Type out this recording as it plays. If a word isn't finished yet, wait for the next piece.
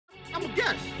I'm a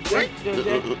guest, right?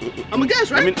 I'm a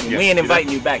guest, right? We ain't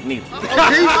inviting you back neither. Okay,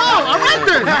 all right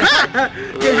then.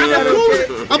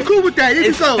 I'm cool with that.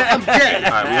 You can go. I'm Jay.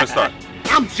 All right, we're gonna start.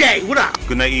 I'm Jay. What up?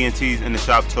 Goodnight Ent's in the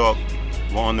shop talk.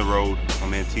 We're on the road. My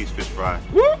man T's Fish Fry.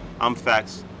 Woo. I'm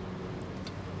FAXX.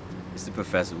 It's the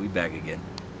professor. We back again.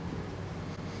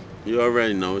 You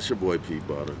already know it's your boy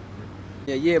P-BUTTAH.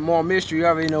 Yeah, more mystery. You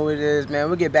already know what it is, man.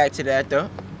 We'll get back to that though.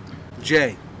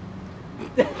 Jay.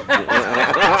 Jay.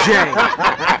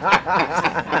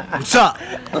 What's up?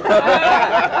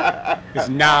 It's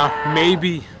nah,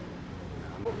 maybe.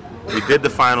 We did the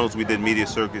finals. We did media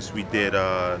circus. We did. We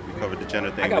covered the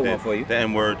gender thing. I got we did one for you. The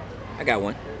N-word. I got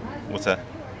one. What's that?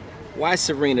 Why is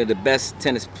Serena the best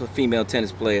female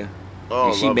tennis player?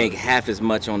 And she make half as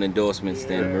much on endorsements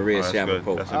than Maria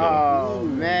Sharapova. That's a good one. Oh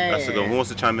man. That's a good one. Who wants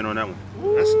to chime in on that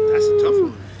one? That's a tough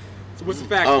one. So what's the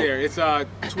fact there? It's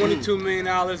 $22 million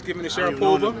given to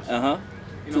Sharapova.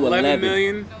 To $11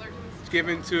 million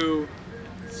given to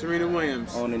Serena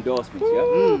Williams on endorsements.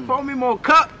 Yeah. Pour me more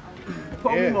cup.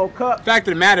 Pour me more cup. Fact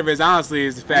of the matter is, honestly,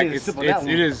 is the fact it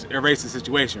is a racist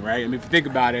situation, right? I mean, if you think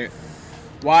about it,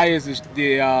 why is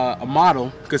a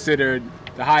model considered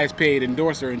the highest paid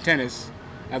endorser in tennis,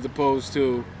 as opposed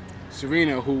to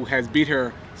Serena, who has beat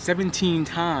her 17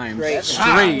 times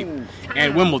straight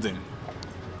at Wimbledon?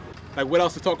 Like, what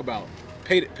else to talk about?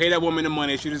 Pay that woman the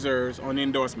money she deserves on the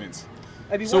endorsements.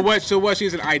 So what?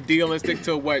 She's an idealistic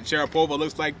to what Sharapova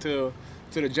looks like to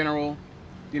the general,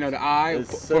 the eye.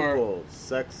 It's simple.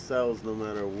 Sex sells no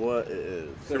matter what it is.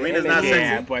 Serena's not sexy.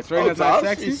 Yeah, but Serena's not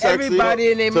sexy.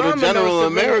 Everybody in their to the mama general knows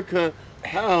America.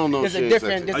 I don't know. There's a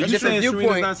different viewpoint.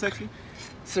 Serena's not sexy?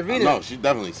 Serena. No, she's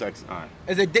definitely sexy. All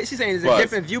right. She's saying there's a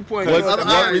different viewpoint.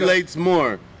 What relates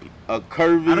more? A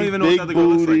curvy, big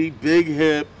booty, big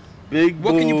hip, big boob,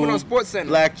 what can you put on Sports Center?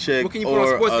 Black chick, what can you put on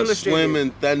or Sports a Illustrated? slim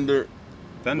and tender.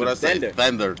 What I say?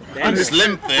 Fender.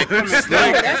 Slim thick.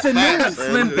 That's a new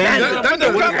Slim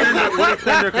Bender. What does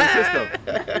Fender consist of?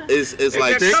 It's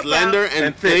like slender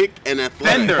and thick and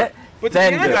athletic. Fender. We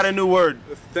got a new word.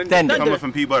 Fender. Coming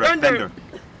from P-BUTTAH. Fender.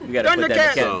 We gotta put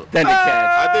that in. So, I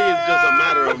think it's just a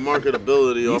matter of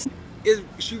marketability.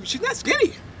 She's not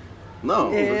skinny.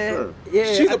 No, for sure.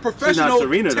 Yeah, She's a professional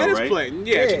Serena, though, tennis right? player.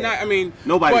 Yeah, she's not. I mean,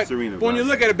 Nobody's Serena. But when you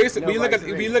look at it, basically,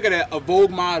 if you look at a Vogue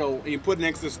model and you put it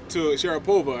next to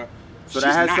Sharapova, So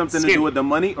that has something to do with the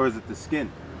money, or is it the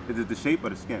skin? Is it the shape or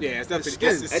the skin? Yeah, it's definitely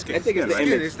skin. the I skin. think it's the Skin.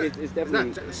 image. It's It's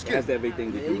definitely skin. has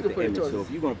everything to do with the image. So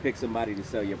if you're gonna pick somebody to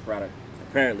sell your product,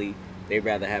 apparently they'd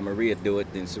rather have Maria do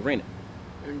it than Serena.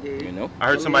 You know? I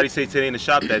heard somebody say today in the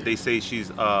shop that they say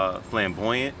she's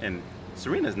flamboyant, and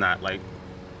Serena's not. Like,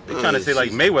 they're trying to say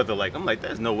like Mayweather. Like, I'm like,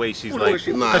 there's no way she's like,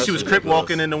 because she was crip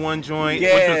walking into one joint, which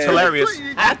was hilarious.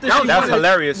 That's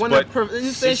hilarious. But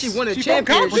you say she won a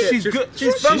championship. she's good.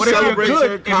 She's She celebrates her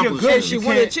and accomplishments. she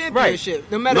won a championship.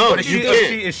 No matter No, what you you can't.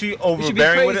 do. Is she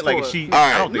overbearing with it? Like, is she? All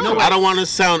right, I don't think I don't want to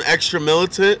sound extra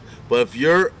militant, but if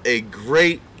you're a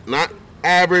great, not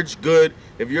average, good,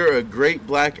 if you're a great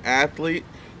black athlete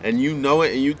and you know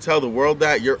it and you tell the world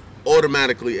that, you're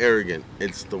automatically arrogant.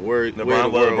 It's the word.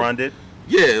 LeBron did.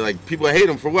 Yeah, like people hate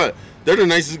him for what? They're the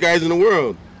nicest guys in the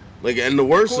world. Like, and the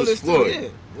worst is Floyd. Yeah.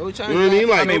 You know what I mean?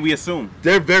 Like, I mean, we assume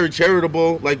they're very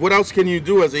charitable. Like, what else can you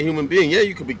do as a human being? Yeah,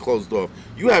 you could be closed off.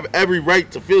 You have every right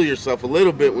to feel yourself a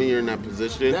little bit when you're in that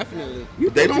position. Definitely.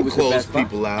 But they don't close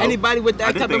people out. Anybody with that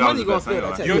I didn't type of think I was money the gonna best feel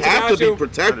anyway. that. You have to be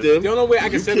protective. The only way I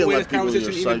can You can't segue let this people in your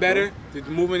conversation even cycle. better to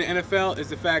move in the NFL is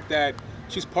the fact that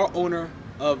she's part owner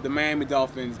of the Miami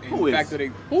Dolphins. And Who the is? fact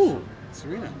that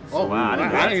Serena. Oh wow,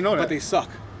 I didn't know that. But they suck.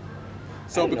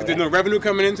 So because there's no revenue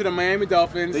coming into the Miami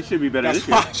Dolphins, they should be better that's this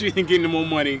year. why she ain't getting no more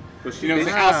money. But You know what I'm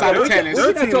saying? Outside of tennis.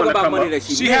 We're not talking about money that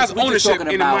She has ownership in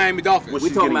the Miami Dolphins. We're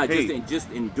She's talking getting about paid.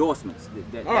 just endorsements.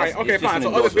 All right, okay, fine.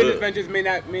 So other business ventures may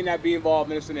not be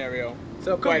involved in this scenario.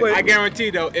 So But I guarantee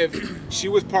though, if she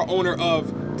was part owner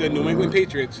of the New England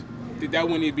Patriots, that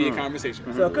wouldn't even be a conversation.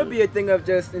 So it could be a thing of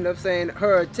just,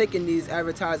 her taking these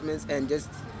advertisements and just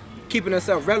keeping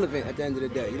herself relevant at the end of the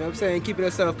day. You know what I'm saying? Keeping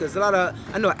herself, because a lot of,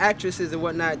 I know actresses and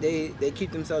whatnot, they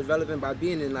keep themselves relevant by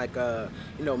being in like,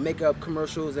 makeup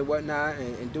commercials and whatnot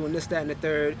and doing this, that, and the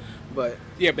third. But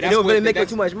yeah, but they that's don't really what- make that's-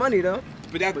 too much money though.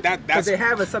 But Because that's they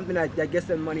have something that gets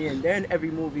them money in then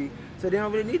every movie, so they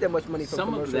don't really need that much money from Some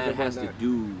of commercials that and has to whatnot.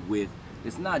 do with,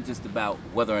 it's not just about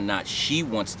whether or not she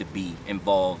wants to be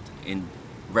involved in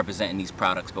representing these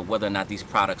products, but whether or not these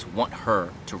products want her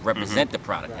to represent the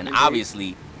product. And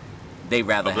obviously, they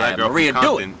rather have Maria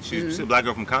do it. She's a black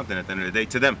girl from Compton at the end of the day.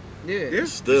 To them. Yeah.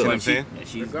 Still. You know what I'm saying? And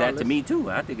she's that to me too.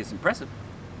 I think it's impressive.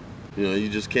 You know, you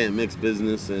just can't mix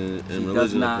business and She does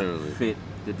religion, not apparently. fit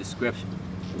the description.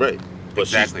 Right. But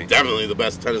Exactly. she's definitely the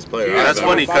best tennis player. Yeah, That's I've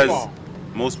funny ever- because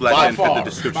most black men fit the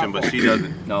description, but she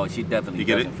doesn't. No, she definitely You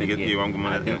get it? doesn't fit You get it. I'm going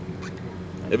at that.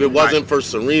 If it wasn't for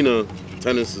Serena,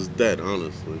 tennis is dead,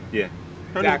 honestly. Yeah.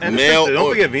 Exactly. And Male don't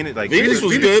or- forget Venus. Like Venus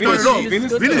was Venus good, but started it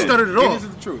she, off. Venus started it off. Venus is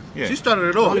the truth. Yeah. She started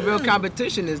it The off. only real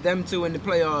competition is them two in the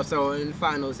playoffs or in the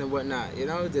finals and whatnot. You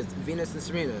know, just Venus and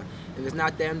Serena. If it's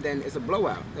not them, then it's a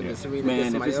blowout. If it's Serena Man, against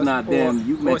if somebody it's else, not or, them,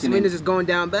 you or mentioning- Serena's just going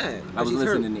down bad. I was she's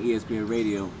listening hurt. to ESPN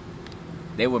radio.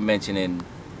 They were mentioning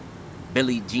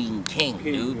Billie Jean King,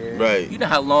 dude. Yeah. right. You know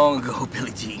how long ago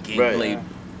Billie Jean King Right. played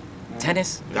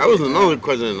tennis? That was another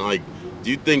question. Like, do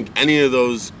you think any of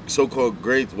those so-called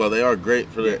greats, well, they are great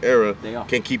for their era, They are.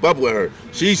 can keep up with her?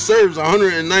 She serves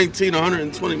 119,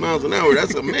 120 miles an hour.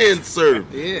 That's a man's serve.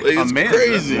 Yeah. Like, a it's man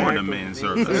crazy. more than a man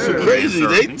serve. It's crazy.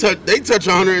 They touch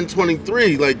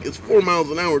 123. Like, it's 4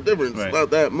 miles an hour difference. Right. It's not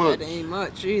that much. That ain't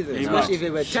much either, Ain't especially much. if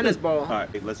it was a tennis ball. All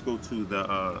right, let's go to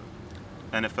the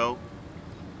NFL.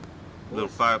 Little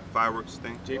fireworks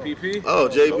thing. JPP. Oh,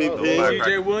 JPP.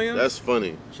 CJ Williams. That's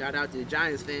funny. Shout out to the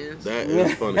Giants fans. That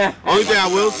is funny. Only thing I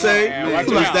will say Yeah, watch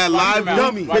is him out. that Watch live him out.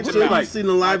 dummy Watch him picture. out. You seen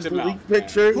the live Watch him out. leak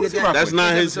picture? We'll get to that That's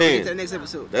not next his episode. We'll get to hand. that next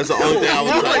episode. That's the only thing I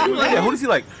was like. Yeah, who does he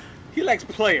like? He likes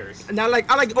players. And I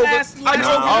like Oakland Last- Raiders. No,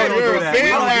 I don't do that.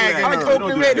 I like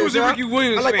Oakland He Raiders. was a huh? Ricky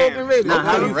Williams I like fan. Oakland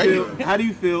Raiders. How do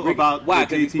you feel about Why,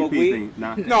 the 'cause he spoke JTP weed? thing?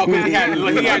 Nah. No, because he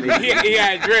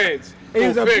had dreads. He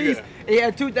was Go a figure. beast. He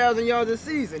had 2,000 yards a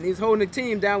season. He's holding the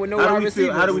team down with no How do wide we receivers.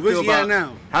 feel? How do we Where's feel he at about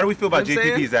now? How do we feel about You know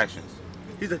what I'm JTP's actions?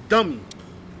 He's a dummy.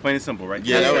 Plain and simple, right?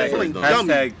 Yeah, that was Hashtag- plain dumb.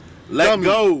 Hashtag. Let Dummy.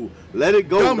 go. Let it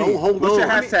go. Dummy. Don't hold What's your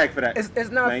on. hashtag for that? It's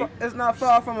not Man. it's not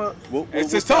far from a.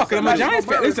 It's just talking. I'm a Giants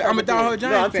fan. Listen, I'm a diehard Giants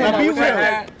No, I'm fan. talking What's about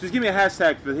that? just give me a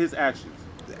hashtag for his actions.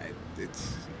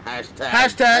 Hashtag.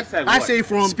 Hashtag I what? say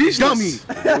from Speechless. dummy.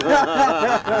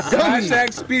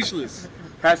 Hashtag speechless.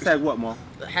 Hashtag what, Mo?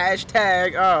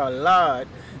 Hashtag, oh Lord.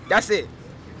 That's it.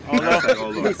 Hashtag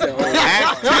all over.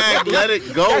 Hashtag. Let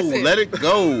it go. That's it. Let it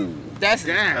go. That's it.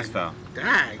 That's foul.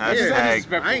 Dang,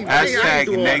 Hashtag, I ain't hashtag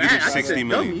do all negative that. I said 60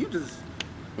 million. dummy, you just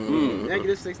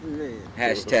Negative 60 million.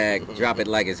 Hashtag drop it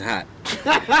like it's hot.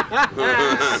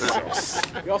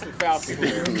 Y'all some foul people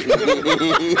here.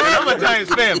 I'm a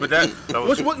Giants fan, but that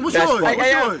was what's That's yours? fine.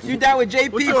 What's yours? You down with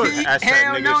What's yours? JPP? Hashtag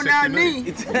Hell negative no, 60 not million.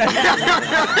 me.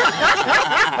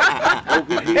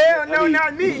 Hell no,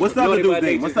 not me. What's the other dude's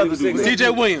name? What's the other dude's name?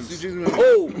 CJ Williams.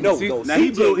 Oh, no, no. Now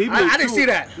he blew I didn't see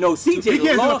that. No, He CJ can't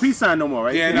do a lost. peace sign no more,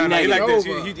 right? Yeah, no, he like Over.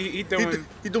 this. He throwing.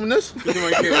 He doing this? He doing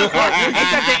Ain't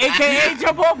that the AKA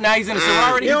jump off? Now he's in a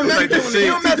sorority. He don't mess Like the with you. He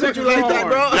don't mess with you like that,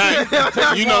 bro.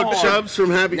 Nah, you know Chubbs from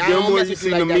Happy Nah, I don't Gilmore? mess You with you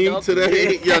seen the like that, meme dog.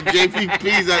 today? Yo,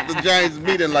 JPP's at the Giants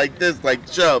meeting like this, like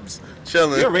Chubbs,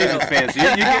 chilling. You're a Ravens fan, so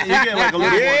you're getting like a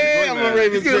little Yeah, I'm more a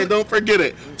Ravens fan. Don't forget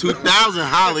it. 2000,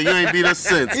 holla, you ain't beat us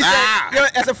since. He said, yo,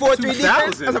 that's a 4-3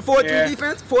 defense. 2000. That's a 4-3 Yeah.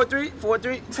 defense. 4-3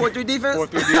 defense. 4-3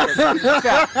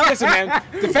 defense. Listen, man.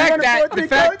 The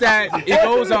fact that it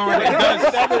goes on, it does.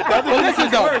 But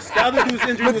listen though. The other dude's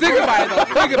injury But was think about it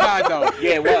though. Think about it though.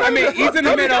 Yeah, well. I mean, he's in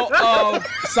the middle of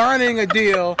signing a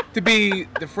deal to be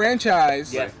the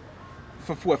franchise Yes.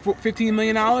 for what, $15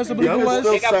 million, I believe it was.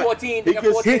 They got 14. They got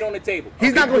 14 on the table.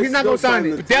 He's not gonna sign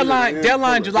it. Deadline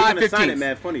July He's gonna sign it 15th.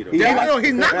 mad funny though. Yeah. No,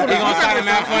 he's not He gonna gonna sign it,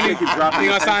 man. sign Funny. He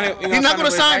gonna sign it. He's not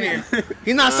gonna sign it.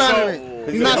 He's not signing it.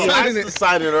 He's not He signing has to it.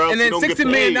 sign it or else And he then don't get $60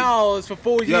 million paid. for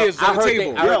 4 years I on the heard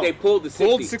table. they pulled the 60.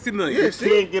 Pulled $60 million. He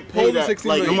can't get Hold paid the at, 60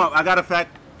 like, million. Come on, I got a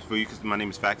fact for you because my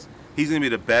name is FAXX. He's gonna be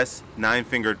the best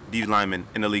 9-finger D lineman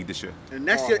in the league this year. And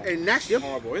that's your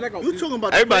Horrible. You're not gonna- you talking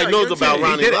about Everybody the knows player, about you're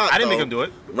Ronnie He did it. Lott. I didn't make though. him do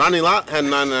it. Ronnie Lott had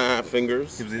 9.5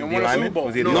 fingers. He was a And D won a lineman. Super Bowl.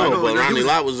 Was he a No, D No, lineman? but he Ronnie was-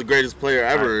 Lott was the greatest player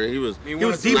ever. He was He won a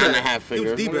was Super Bowl. 9.5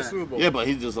 fingers. He Won a was Super Bowl. Yeah, but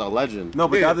he's just a legend. No,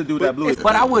 but the other dude that blew it.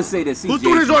 But I would say that Who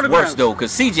threw his CJ is autograph? worse though,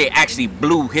 because CJ actually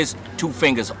blew his 2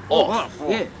 fingers off.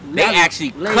 Yeah. They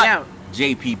actually Lay cut out.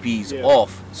 JPP's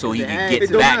off so he His could hand. get It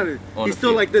don't back matter. on He's the still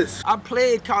field. like this. I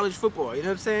played college football, you know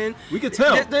what I'm saying? We could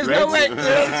tell. There's no way. You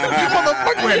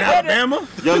motherfucker. We're in Alabama.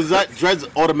 Yo, that dreads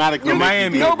automatically. In make you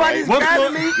Miami. good, Nobody's right?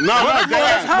 grabbing me. No, What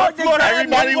that's hard to grab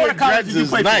everybody what with college dreads did you is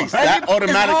play for? nice. That It's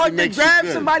automatically hard to makes you grab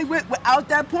good. somebody without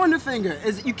that pointer finger.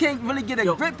 You can't really get a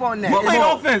grip on that. But It's-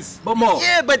 Mo, offense. But Mo,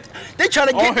 Yeah, but they trying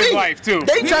to All get his me. life, too.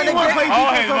 They trying to get me.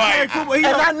 All his life. And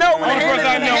I know when the Only hand, person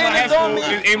I the know hand in is high on me,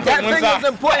 school is aim that for one finger's side.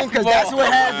 important because that's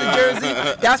what has the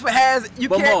jersey. That's what has, you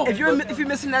But can't, Mo. if you're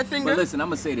missing that finger. but listen, I'm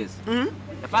gonna say this.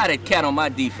 If I had a cat on my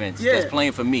defense Yeah. that's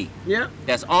playing for me, Yeah,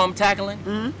 that's arm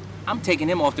tackling, I'm taking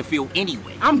him off the field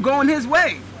anyway. I'm going his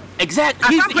way. Exact.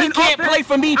 he can't play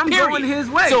for me, I'm period. going his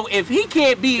way. So if he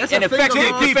can't be an effective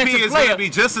defensive player, be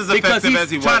just as because effective as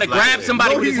he he's was trying to grab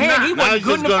somebody with his hand, he wasn't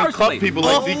good in the first place. People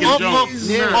like Deacon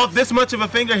Jones. Off this much of a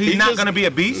finger, he's not going to be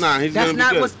a beast. Nah, he's going to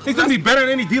be good. He's going to be better than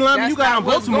any D lineman you got on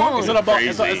Baltimore. It's all about.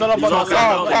 It's all about.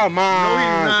 Come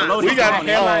on. We got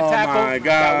hairline tackle. Oh my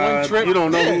God. One trip. You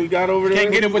don't know who we got over there?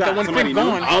 Can't get him with the one finger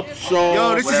going.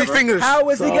 Yo, this is his fingers. How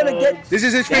is he gonna get? This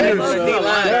is his fingers.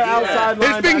 They're outside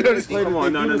His fingers.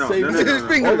 No. This is his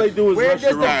fingers. All they do is Where rush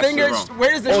does the the route. fingers?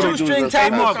 Where does the shoestring Hey,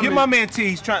 tackle Mark, come give in? my man T.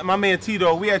 He's trying. My man T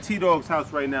Dog. We at T Dog's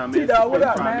house right now, man. T-Dog, what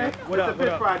up, man? What up?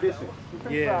 Fifth Fry edition.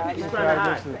 Yeah. He's trying to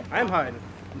hide. I'm hiding.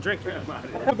 I'm drinking.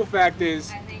 The simple fact is,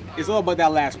 it's all about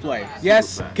that last play.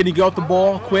 Yes, can he get off the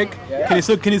ball quick? Can he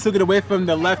still get away from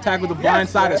the left tackle, the blind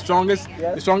side, the strongest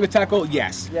tackle?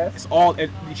 Yes. It's all. He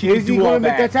can do all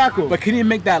make that tackle? But can he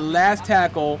make that last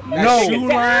tackle? That No. shoe line,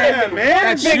 man.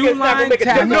 that shoe line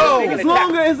tackle. No. As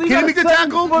long as he Can he make the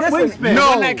tackle? Listen,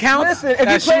 No. When that counts, Listen, if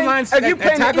that you shoe play, line, if you that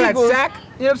play tackle, the that Eagles, sack. you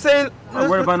know what I'm saying? I'm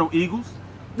worried about no Eagles.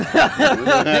 He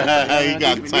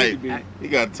got tight. He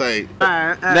got tight.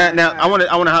 Now I want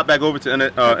to hop back over to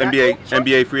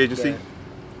NBA free agency.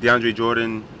 DeAndre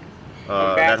Jordan,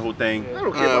 that whole thing.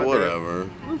 Whatever.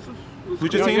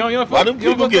 Who's your team? Why do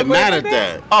people get mad at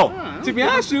that? Oh, To be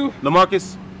honest, you.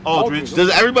 LaMarcus Aldridge.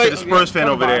 Does everybody? The Spurs fan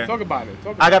over there. Talk about it.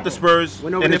 I got the Spurs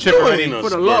Went over in the there chip for already.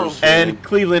 the low. And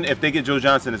Cleveland, if they get Joe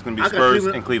Johnson, it's going to be I got Spurs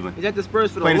Cleveland. and Cleveland. Is that the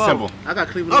Spurs for the Plain and low? simple. I got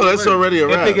Cleveland. Oh, that's already a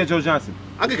If they wrap. get Joe Johnson.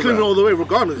 I get Cleveland all the way,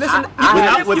 regardless. Listen,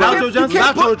 Without Joe Johnson?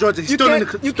 Without Joe Johnson, he's still in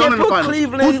the you can't put finals.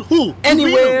 Cleveland Who?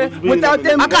 anywhere without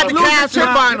them. I got the Cavs to the Get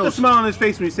the finals. smile on his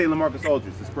face when you say LaMarcus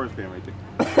Aldridge, the Spurs fan right there.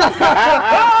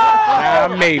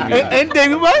 Maybe. And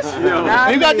David West? You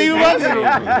got David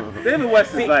West? David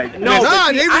West is like,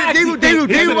 Nah,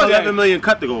 David West. 7 million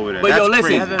cut to go over there. But That's yo, listen,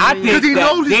 crazy. I think Because he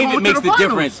knows that he's David going to makes the the finals.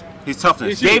 difference. He's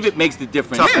toughness. David makes the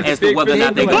difference Yeah. as to whether or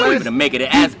not they're going to be able to make it.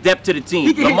 It adds depth to the team.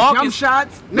 He can hit jump LaMarcus,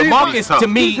 shots. LaMarcus to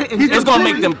me, is going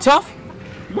to make them tough.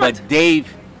 But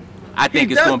Dave, I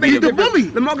think it's going to be the bully.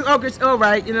 LaMarcus Aldridge, all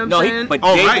right, you know what No, I'm saying? but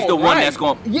Dave's the one that's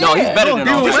going. No, he's better than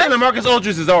all You that. saying LaMarcus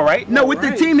Aldridge is all right? No, with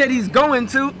the team that he's going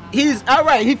to, he's all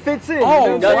right. He fits in.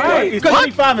 Oh, you know what I'm saying? He's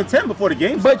 25 and 10 before the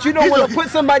game. But you don't want to put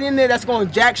somebody in there that's going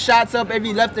to jack shots up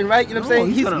every left and right. You know what I'm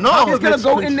saying? He's going to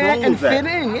go in there and fit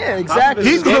in. Yeah, exactly.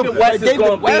 He's David West is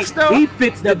going West, to though, be. He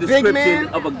fits the big description man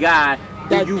of a guy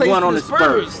that you plays want for on the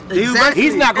Spurs. Exactly.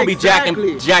 He's not going to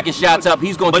be jacking shots up.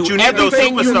 He's going to do you need those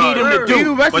everything you need him to superstars.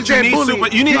 do.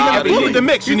 But you need the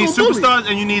mix. You need superstars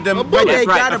and you need them They right,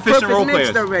 got a efficient role perfect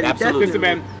mix players. already. Absolutely. Listen,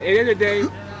 man. At the end of the day,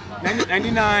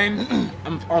 99.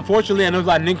 Unfortunately, I know there's a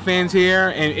lot of Knicks fans here,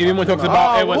 and everyone talks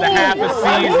about it was a half a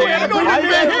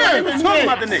season.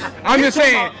 I'm just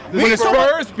saying, when the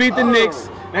Spurs beat the Knicks,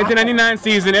 1999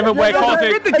 season, everybody calls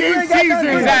it. the game season.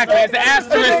 Exactly, it's the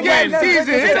asterisk win.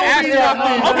 season. It's the asterisk.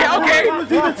 Okay.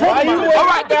 All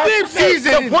right, the game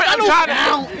season. The point I'm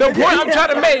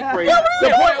trying to make.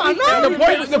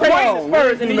 The point.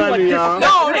 Spurs and he went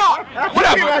No,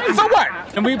 whatever. So what?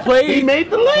 And we played. He made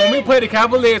the league. When we played the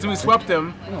Cavaliers and we swept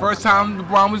them, first time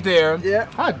LeBron was there. Yeah.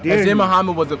 Isaiah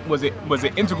Muhammad was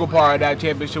an integral part of that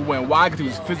championship win. Why? Because he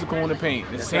was physical in the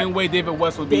paint. The same way David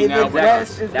West will be now.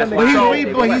 West is That's gonna why. be-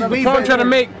 He's way The point I'm trying to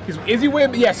make is he way?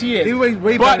 Yes, he is. He's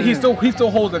way but better he than still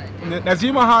holds a.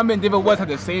 Nazir Muhammad and David West have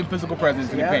the same physical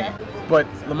presence in the paint. But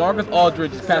LaMarcus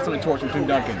Aldridge is passing the torch from Tim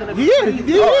Duncan.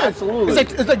 Absolutely.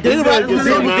 It's like David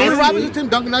Robinson and Tim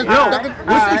Duncan.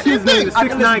 What's his name? The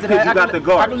 6'9" kid you got the I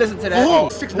guard. can listen to that. Oh, Who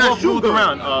 6'9" else moved shooter.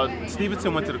 around?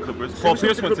 Stevenson went to the Clippers. Paul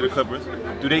Pierce went to the Clippers.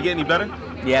 Do they get any better?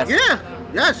 Yes. Yeah.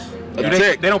 Yes.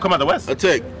 They don't come out the West. A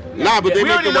tick. Nah, but they We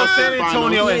make already the know West San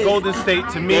Antonio finals. and Golden State,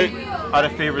 to me, are the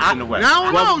favorites in the West. Now,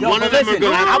 no. One of them are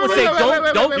gonna have I would say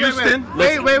don't Houston.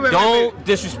 Wait. don't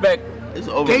disrespect. It's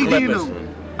over. KD Clippers. them.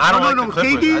 I don't No. like the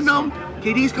Clippers. KD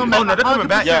KD's coming back. Oh, no, they're coming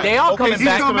back. 100%. They all coming He's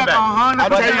back. coming back 100%.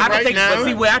 But tell you I don't right think. now- But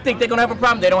see, where I think they're gonna have a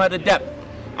problem, they don't have the depth.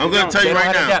 I'm gonna tell you They don't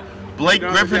right have now. depth. Blake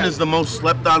Griffin is the most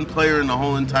slept-on player in the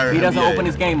whole entire He NBA. doesn't open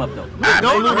his game up though.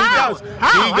 Absolutely How? does.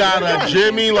 He got a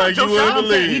Jimmy like you wouldn't He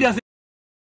believe. doesn't.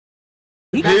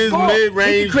 He can His score.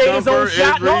 mid-range He can create his own jumper is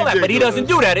shot and all that, but he ridiculous. doesn't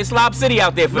do that. It's Lob City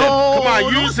out there for them. Come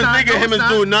on, you used to think of him as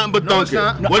doing nothing but No, it's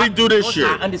dunking. not. What did he do this I year?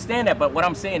 understand that, but what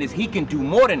I'm saying is he can do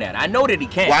more than that. I know that he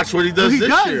can. Watch what he does He this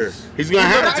does. year. He's gonna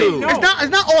have to. It's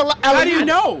not all. How do you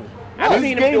know? I've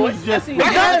seen him do it. I've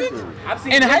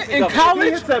seen In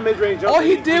college, all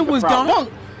he did was dunk.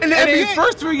 In the And in NBA. his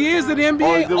first 3 years of the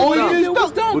NBA, all he did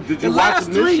was dunk. know. Well, did the you watch last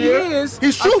him this 3 year? years, He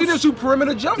I've seen him shoots. shoot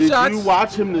perimeter jump Did shots. you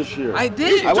watch him this year? I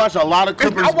did. I watched a lot of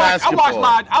Clippers basketball.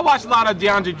 I watched a lot of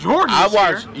DeAndre Jordan. I this year.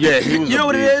 watched. Yeah, he was. You know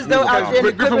what it is though? Out there, in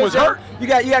the Griffin was Clippers, hurt. You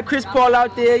got Chris Paul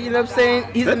out there. You know what I'm saying?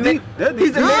 He's a man.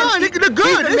 He's a man. They're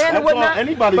good. He's a man That's and all whatnot.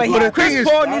 anybody But does. Chris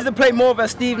Paul needs to play more of a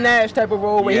Steve Nash type of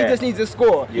role where he just needs to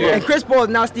score. Yeah. And Chris Paul is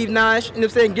now Steve Nash. You know what I'm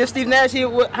saying? Give Steve Nash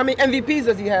how many MVPs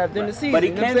does he have during the season? But he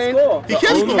you know what can I'm saying? score. He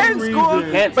can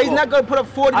score. But he's not going to put up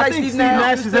 40 like Steve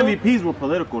Nash. Nash's MVPs were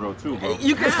political though too, bro.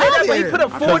 You can say that, but he put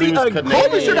up 40.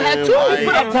 Kobe should have had 2. He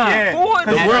put up time. 4.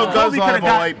 The world does all have a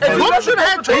white Kobe should have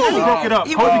had 2. They broke it up.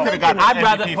 Kobe could have got I'd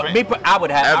rather MVP for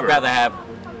I'd rather have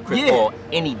Chris Paul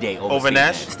any day over Steve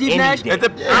Nash. Steve Any Nash. day. I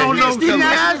don't know. Steve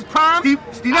Nash in his prime. Steve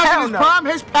Nash in his prime.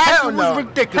 His passion was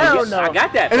ridiculous. Hell no. I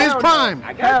got that. In his prime.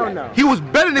 Hell no. He was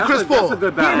better than Chris Paul. That's a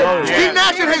good battle. Steve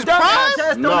Nash in his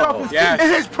prime? No. In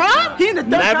his prime? He in the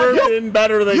Never been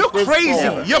better than You're Chris crazy.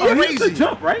 Paul. You're crazy.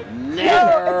 Jump, right?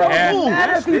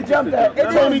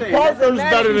 Tony Parker's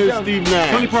better than Steve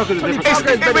Nash. Tony Parker's a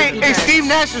different Hey, Steve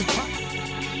Nash is